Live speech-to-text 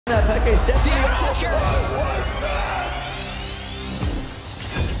That guy's definitely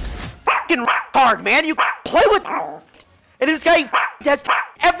fucking hard, man. You play with, and this guy has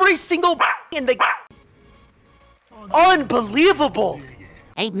every single in the. Unbelievable.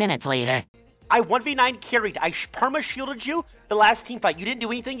 8 minutes later. I 1v9 carried. I perma shielded you the last team fight. You didn't do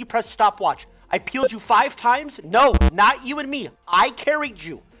anything. You pressed stopwatch. I peeled you 5 times. No, not you and me. I carried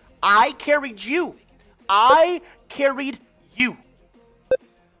you. I carried you. I carried you.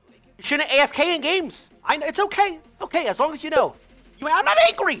 You shouldn't AFK in games. It's okay. Okay, as long as you know. I'm not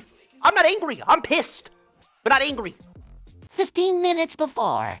angry. I'm not angry. I'm pissed, but not angry. 15 minutes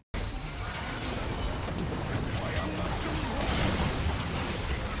before.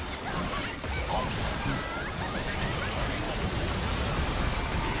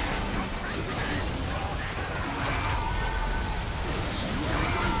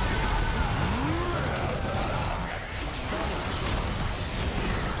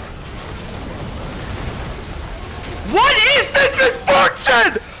 What is this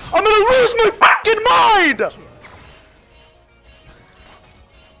misfortune? I'm gonna lose my fucking mind!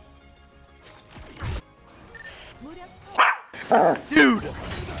 Dude!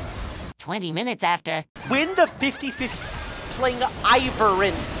 20 minutes after. Win the 50-50 playing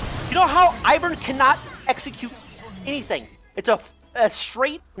Ivern. You know how Ivern cannot execute anything? It's a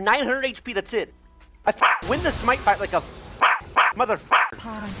straight 900 HP, that's it. I win the smite fight like a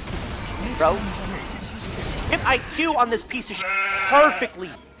motherfucker. Bro. Hit IQ on this piece of shit perfectly.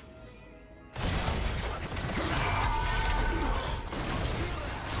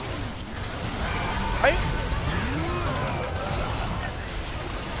 Right?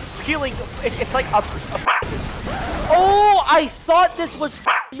 Peeling, it's like a oh, I thought this was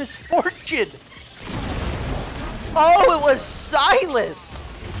misfortune. Oh, it was Silas.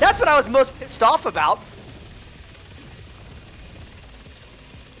 That's what I was most pissed off about.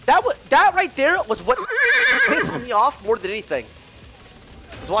 That right there was what pissed me off more than anything.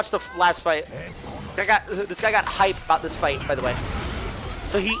 Let's watch the last fight. This guy got hype about this fight, by the way.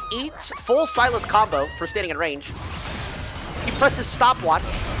 So he eats full Silas combo for standing in range. He presses stopwatch.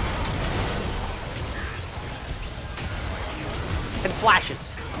 And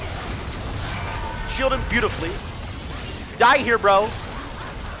flashes. Shield him beautifully. Die here, bro.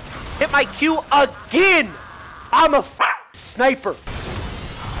 Hit my Q again. I'm a sniper.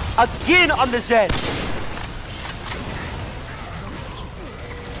 Again on the Zen.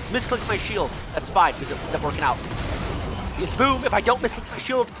 Misclicked my shield. That's fine because it's not working out. Because boom, if I don't misclick my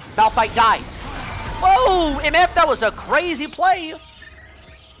shield, Malphite dies. Whoa, MF, that was a crazy play.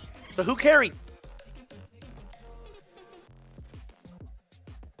 So who carried?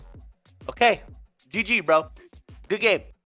 Okay, GG, bro. Good game.